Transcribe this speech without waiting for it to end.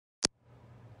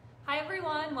Hi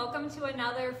everyone, welcome to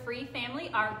another free family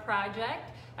art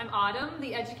project. I'm Autumn,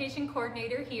 the education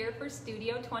coordinator here for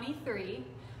Studio 23.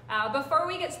 Before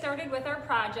we get started with our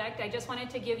project, I just wanted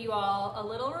to give you all a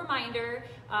little reminder.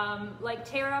 Like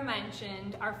Tara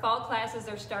mentioned, our fall classes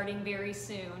are starting very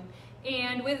soon.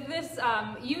 And with this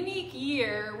unique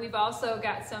year, we've also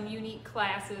got some unique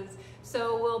classes.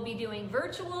 So we'll be doing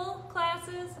virtual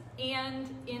classes and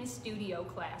in-studio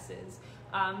classes.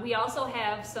 We also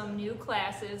have some new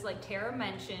classes, like Tara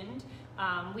mentioned.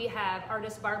 We have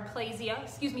artist Barbara Plazia,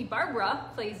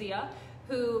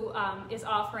 who is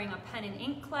offering a pen and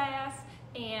ink class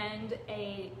and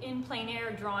a in plein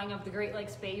air drawing of the Great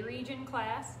Lakes Bay region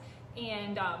class.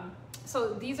 And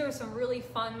so these are some really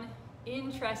fun,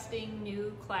 interesting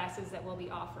new classes that we'll be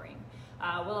offering.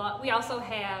 We also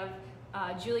have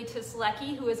Julie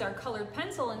Tislecki, who is our colored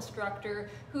pencil instructor,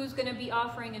 who's going to be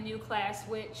offering a new class,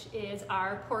 which is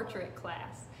our portrait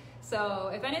class. So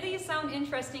if any of these sound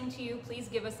interesting to you, please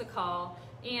give us a call.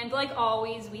 And like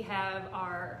always, we have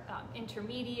our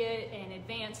intermediate and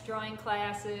advanced drawing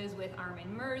classes with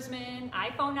Armin Mersman,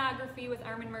 iPhoneography with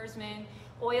Armin Mersman,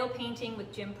 oil painting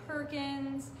with Jim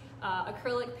Perkins,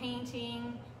 acrylic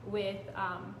painting with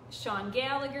Sean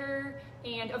Gallagher,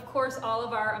 and of course all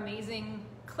of our amazing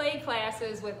clay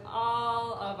classes with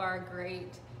all of our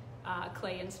great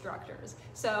clay instructors.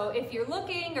 So if you're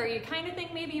looking or you kind of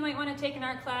think maybe you might want to take an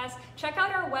art class, check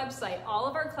out our website. All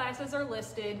of our classes are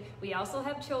listed. We also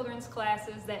have children's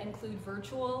classes that include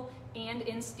virtual and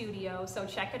in studio, so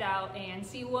check it out and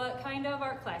see what kind of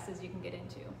art classes you can get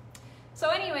into. So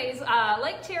anyways,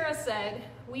 like Tara said,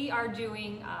 we are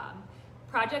doing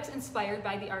projects inspired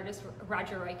by the artist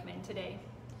Roger Reichman today.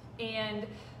 And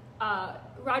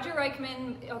Roger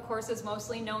Reichman, of course, is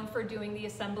mostly known for doing the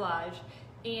assemblage.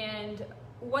 And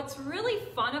what's really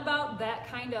fun about that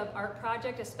kind of art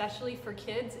project, especially for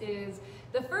kids, is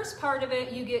the first part of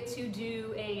it, you get to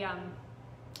do a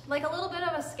like a little bit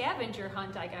of a scavenger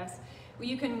hunt, I guess.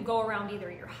 You can go around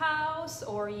either your house,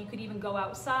 or you could even go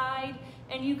outside,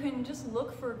 and you can just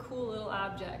look for cool little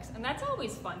objects. And that's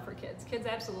always fun for kids. Kids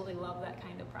absolutely love that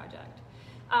kind of project.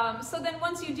 So then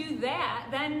once you do that,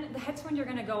 then that's when you're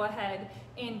going to go ahead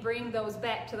and bring those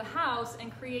back to the house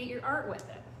and create your art with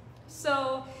it.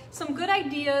 So some good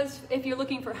ideas if you're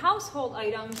looking for household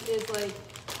items is like,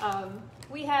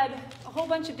 we had a whole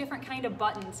bunch of different kind of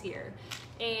buttons here.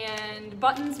 And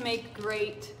buttons make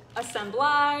great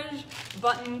assemblage,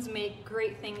 buttons make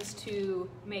great things to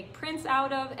make prints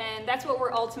out of, and that's what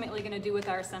we're ultimately going to do with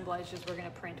our assemblage, is we're going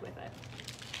to print with it.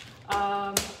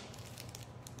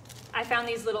 I found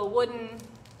these little wooden,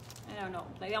 I don't know,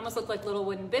 they almost look like little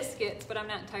wooden biscuits, but I'm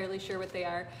not entirely sure what they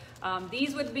are.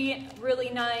 These would be really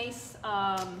nice.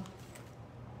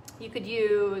 You could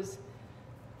use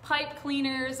pipe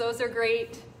cleaners, those are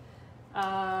great.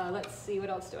 Let's see, what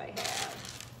else do I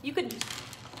have? You could,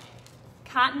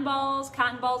 cotton balls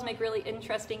make really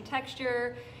interesting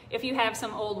texture. If you have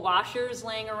some old washers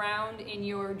laying around in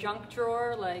your junk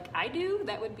drawer like I do,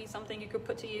 that would be something you could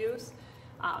put to use.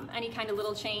 Any kind of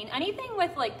little chain. Anything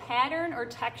with like pattern or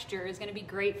texture is going to be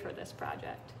great for this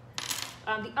project.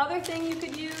 The other thing you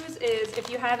could use is if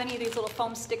you have any of these little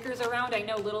foam stickers around. I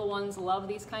know little ones love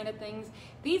these kind of things.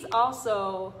 These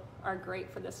also are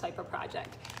great for this type of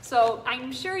project. So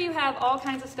I'm sure you have all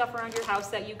kinds of stuff around your house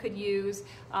that you could use.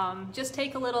 Just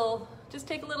take a little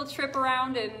trip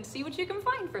around and see what you can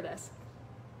find for this.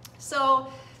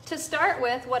 So to start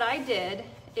with, what I did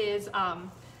is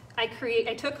I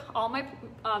took all my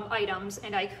items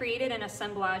and I created an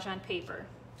assemblage on paper.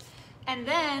 And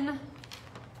then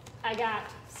I got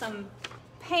some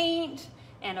paint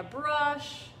and a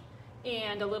brush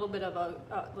and a little bit of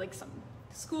like some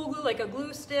school glue, like a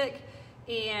glue stick,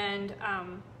 and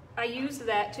I used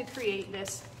that to create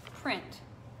this print.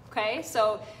 Okay,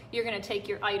 so you're going to take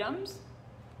your items,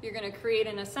 you're going to create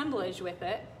an assemblage with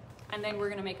it, and then we're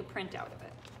going to make a print out of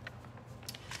it.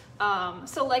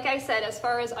 So like I said, as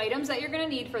far as items that you're going to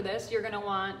need for this, you're going to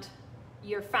want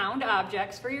your found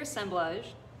objects for your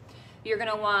assemblage. You're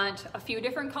going to want a few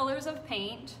different colors of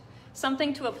paint,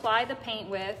 something to apply the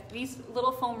paint with. These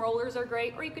little foam rollers are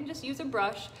great, or you can just use a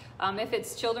brush. If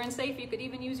it's children safe, you could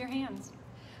even use your hands.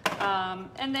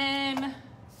 And then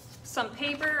some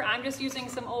paper. I'm just using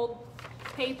some old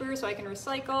paper so I can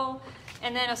recycle.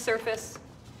 And then a surface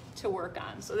to work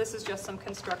on. So this is just some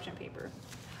construction paper.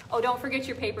 Oh, don't forget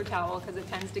your paper towel because it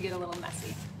tends to get a little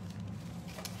messy.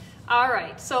 All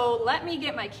right, so let me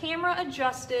get my camera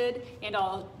adjusted and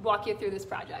I'll walk you through this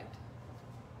project.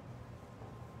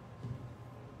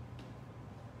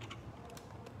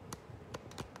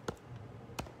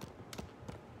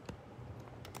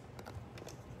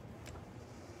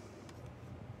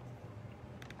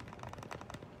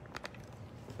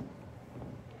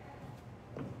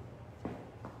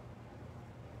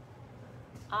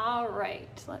 All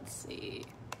right, let's see.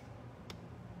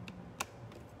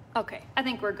 Okay, I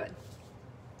think we're good.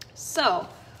 So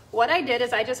what I did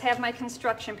is I just have my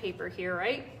construction paper here,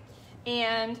 right?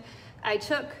 And I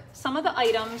took some of the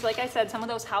items, like I said, some of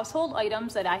those household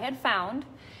items that I had found,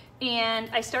 and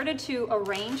I started to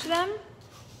arrange them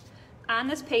on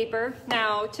this paper.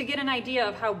 Now, to get an idea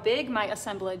of how big my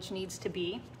assemblage needs to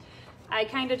be, I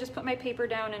kind of just put my paper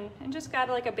down and just got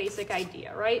like a basic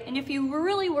idea, right? And if you were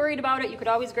really worried about it, you could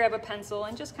always grab a pencil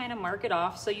and just kind of mark it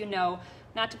off so you know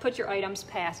not to put your items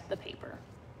past the paper.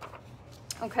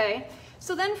 Okay,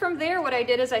 so then from there, what I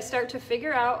did is I start to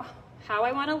figure out how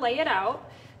I want to lay it out,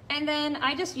 and then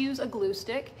I just use a glue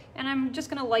stick, and I'm just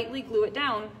going to lightly glue it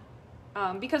down,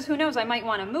 because who knows, I might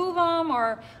want to move them,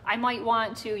 or I might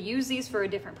want to use these for a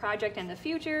different project in the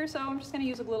future, so I'm just going to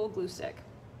use a little glue stick.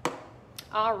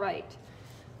 All right,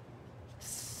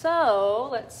 so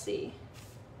let's see,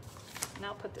 and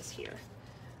I'll put this here.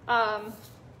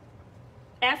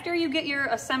 After you get your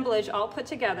assemblage all put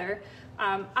together,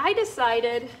 I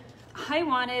decided I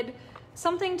wanted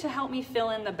something to help me fill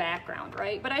in the background,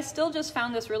 right? But I still just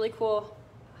found this really cool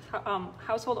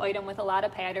household item with a lot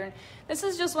of pattern. This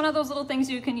is just one of those little things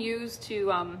you can use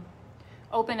to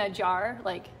open a jar.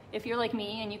 Like if you're like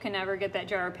me and you can never get that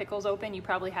jar of pickles open, you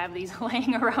probably have these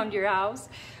laying around your house.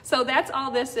 So that's all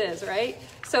this is, right?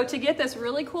 So to get this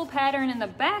really cool pattern in the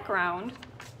background,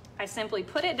 I simply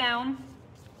put it down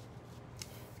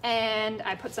and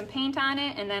I put some paint on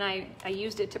it, and then I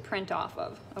used it to print off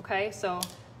of, okay? So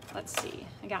let's see,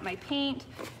 I got my paint,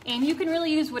 and you can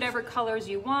really use whatever colors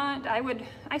you want.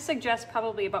 I suggest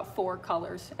probably about 4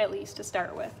 colors at least to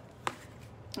start with,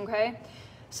 okay?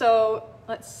 So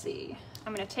let's see,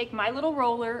 I'm gonna take my little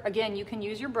roller, again, you can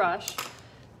use your brush,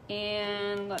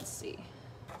 and let's see,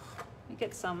 let me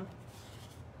get some,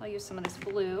 I'll use some of this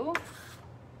blue.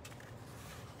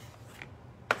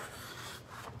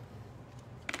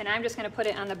 And I'm just gonna put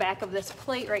it on the back of this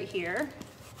plate right here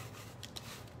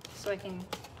so I can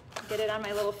get it on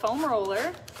my little foam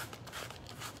roller.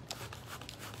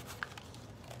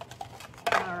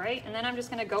 All right, and then I'm just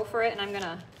gonna go for it, and I'm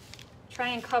gonna try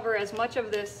and cover as much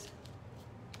of this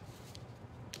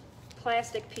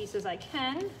plastic piece as I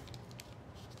can.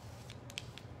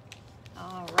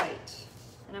 All right,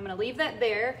 and I'm gonna leave that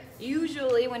there.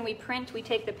 Usually when we print, we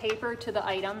take the paper to the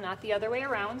item, not the other way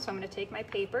around. So I'm gonna take my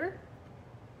paper,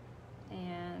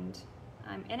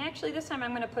 and actually this time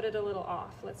I'm going to put it a little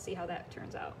off. Let's see how that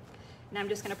turns out. And I'm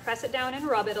just going to press it down and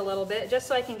rub it a little bit just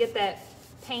so I can get that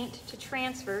paint to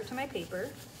transfer to my paper.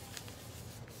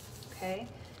 Okay,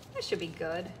 that should be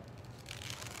good.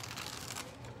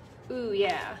 Ooh,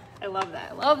 yeah, I love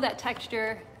that. I love that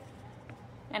texture,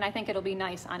 and I think it'll be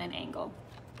nice on an angle.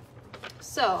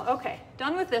 So, okay,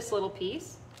 done with this little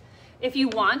piece. If you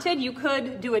wanted, you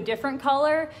could do a different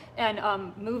color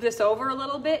and move this over a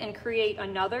little bit and create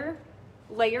another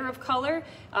layer of color.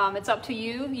 It's up to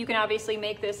you. You can obviously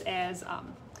make this as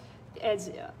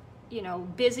you know,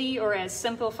 busy or as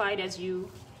simplified as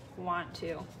you want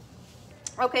to.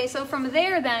 Okay, so from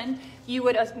there then, you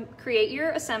would create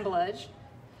your assemblage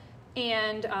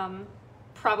and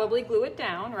probably glue it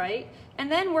down, right?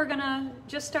 And then we're gonna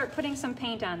just start putting some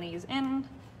paint on these. And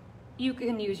you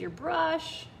can use your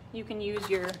brush, you can use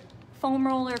your foam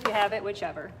roller if you have it,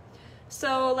 whichever.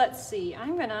 So let's see, I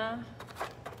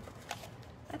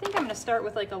think I'm gonna start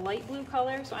with like a light blue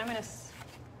color. So I'm gonna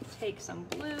take some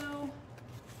blue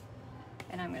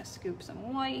and I'm gonna scoop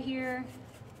some white here.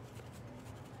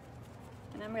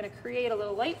 And I'm gonna create a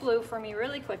little light blue for me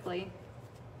really quickly.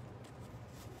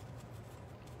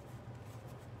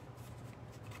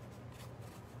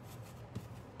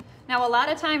 Now, a lot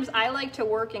of times I like to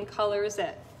work in colors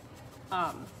that,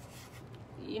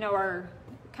 you know, are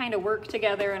kind of work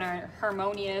together and are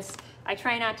harmonious. I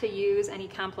try not to use any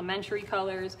complementary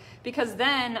colors because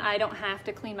then I don't have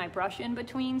to clean my brush in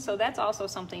between. So that's also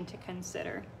something to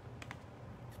consider.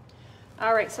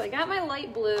 All right, so I got my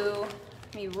light blue.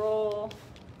 Let me roll.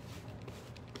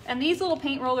 And these little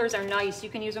paint rollers are nice. You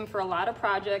can use them for a lot of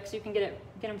projects. You can get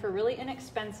them for really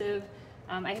inexpensive.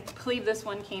 I believe this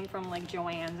one came from like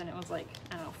Joann's and it was like,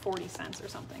 I don't know, 40 cents or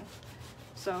something.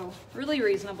 So really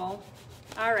reasonable.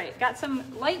 All right, got some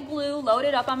light blue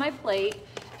loaded up on my plate,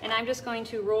 and I'm just going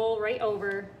to roll right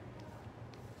over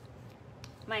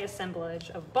my assemblage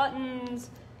of buttons,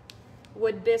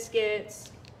 wood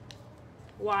biscuits,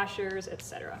 washers,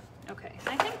 etc. Okay,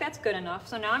 I think that's good enough.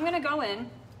 So now I'm gonna go in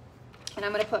and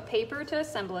I'm gonna put paper to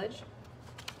assemblage.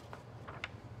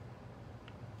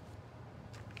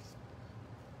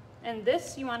 And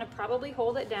this, you want to probably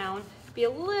hold it down, be a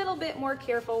little bit more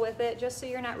careful with it just so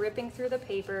you're not ripping through the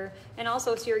paper, and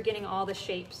also so you're getting all the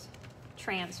shapes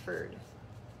transferred.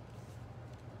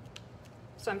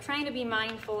 So I'm trying to be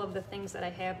mindful of the things that I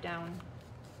have down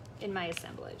in my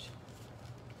assemblage.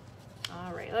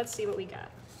 All right, let's see what we got.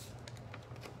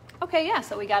 Okay, yeah,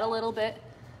 so we got a little bit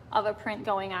of a print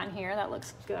going on here. That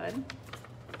looks good.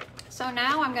 So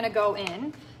now I'm gonna go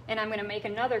in and I'm gonna make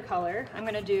another color. I'm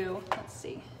gonna do, let's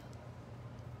see.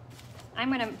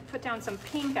 I'm gonna put down some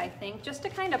pink, I think, just to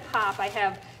kind of pop. I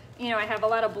have a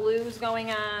lot of blues going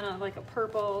on, like a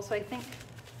purple, so I think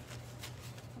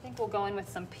we'll go in with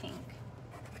some pink.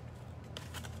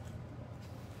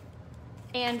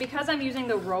 And because I'm using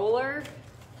the roller,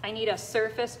 I need a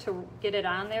surface to get it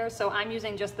on there, so I'm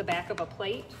using just the back of a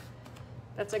plate.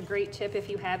 That's a great tip if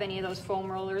you have any of those foam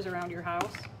rollers around your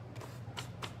house.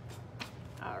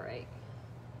 All right,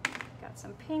 got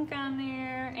some pink on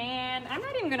there, and I'm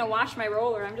not even gonna wash my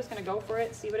roller. I'm just gonna go for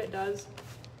it, see what it does.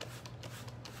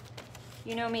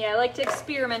 You know me, I like to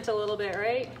experiment a little bit,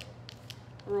 right?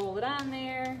 Roll it on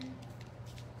there.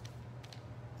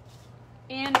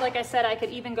 And like I said, I could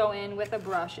even go in with a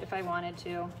brush if I wanted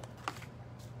to.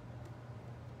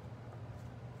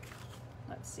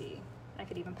 Let's see, I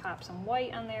could even pop some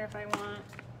white on there if I want.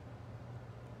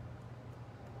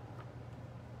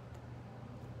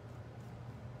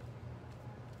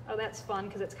 Oh, that's fun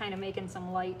because it's kind of making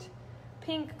some light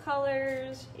pink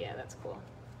colors. Yeah, that's cool.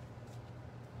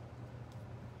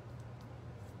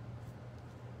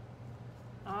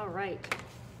 All right.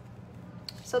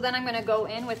 So then I'm gonna go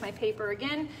in with my paper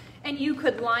again, and you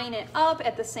could line it up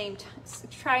at the same time,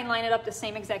 try and line it up the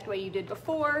same exact way you did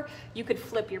before. You could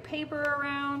flip your paper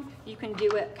around. You can do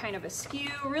it kind of askew.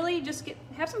 Really just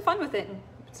have some fun with it and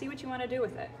see what you wanna do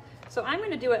with it. So I'm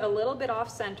gonna do it a little bit off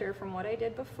center from what I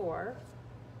did before,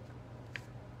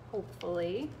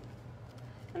 hopefully.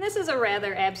 And this is a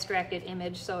rather abstracted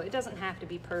image, so it doesn't have to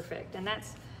be perfect. And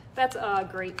that's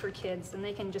great for kids, and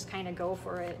they can just kind of go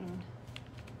for it. And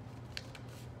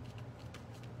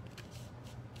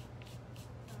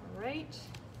all right.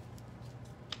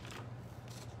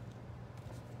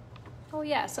 Oh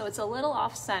yeah, so it's a little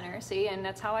off center, see, and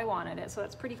that's how I wanted it, so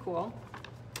that's pretty cool.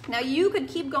 Now you could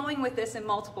keep going with this in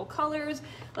multiple colors.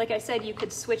 Like I said, you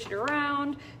could switch it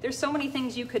around. There's so many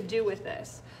things you could do with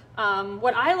this.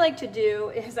 What I like to do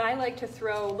is I like to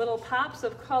throw little pops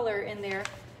of color in there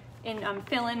and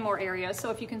fill in more areas. So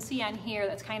if you can see on here,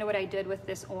 that's kind of what I did with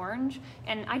this orange.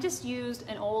 And I just used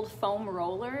an old foam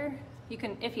roller. You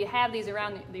can, if you have these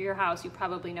around your house, you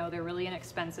probably know they're really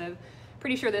inexpensive.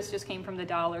 Pretty sure this just came from the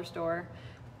dollar store.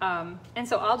 And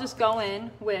so I'll just go in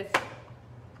with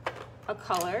a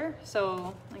color.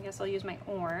 So I guess I'll use my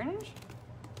orange.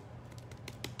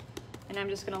 And I'm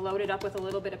just gonna load it up with a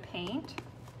little bit of paint.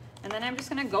 And then I'm just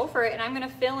gonna go for it, and I'm gonna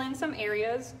fill in some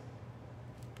areas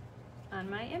on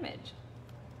my image.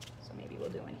 So maybe we'll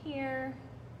do one here.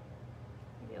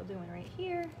 Maybe I'll do one right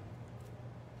here.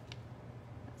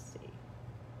 Let's see,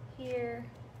 here.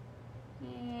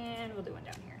 And we'll do one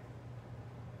down here.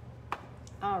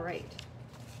 All right.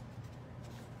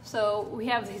 So we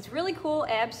have these really cool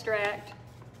abstract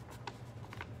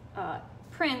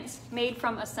prints made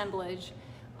from assemblage.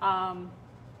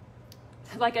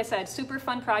 Like I said, super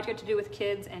fun project to do with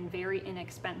kids and very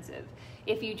inexpensive.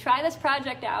 If you try this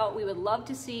project out, we would love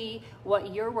to see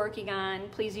what you're working on.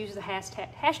 Please use the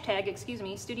hashtag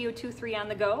Studio23 on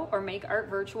the go or make art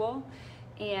virtual.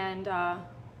 And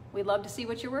we'd love to see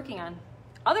what you're working on.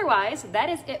 Otherwise, that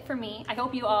is it for me. I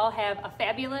hope you all have a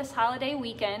fabulous holiday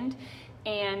weekend.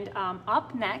 And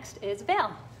up next is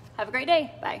Val. Have a great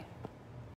day. Bye.